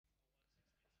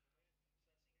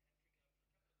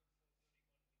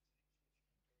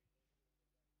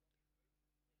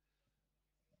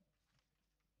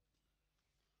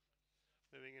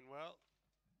Fitting in well.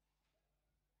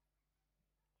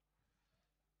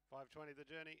 5:20 the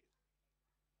journey.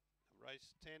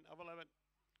 Race 10 of 11.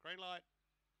 Green light.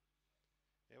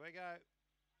 Here we go.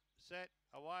 Set.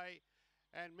 Away.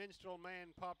 And Minstrel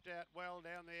Man popped out well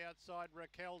down the outside.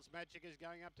 Raquel's Magic is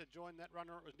going up to join that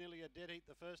runner. It was nearly a dead heat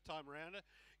the first time round.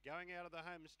 Going out of the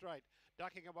home straight.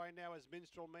 Ducking away now is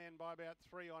Minstrel Man by about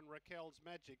 3 on Raquel's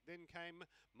Magic. Then came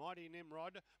Mighty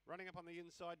Nimrod. Running up on the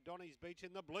inside, Donny's Beach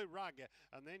in the blue rug.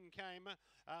 And then came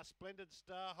Splendid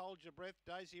Star, Hold Your Breath,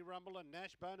 Daisy Rumble, and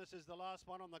Nash Bonus is the last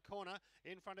one on the corner.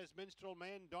 In front is Minstrel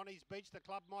Man, Donny's Beach. The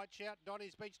club might shout.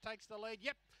 Donny's Beach takes the lead.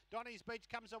 Yep, Donny's Beach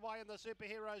comes away in the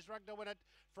Superheroes rug to win it.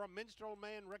 From Minstrel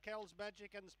Man, Raquel's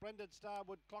Magic and Splendid Star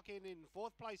would clock in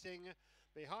fourth placing.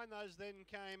 Behind those then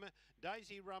came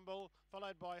Daisy Rumble,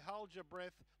 followed by Hold Your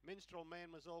Breath. Minstrel Man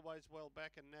was always well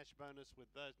back and Nash Bonus with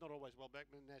those. Not always well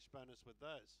back, but Nash Bonus with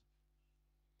those.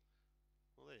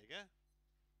 Well, there you go.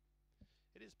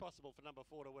 It is possible for number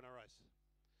 4 to win a race.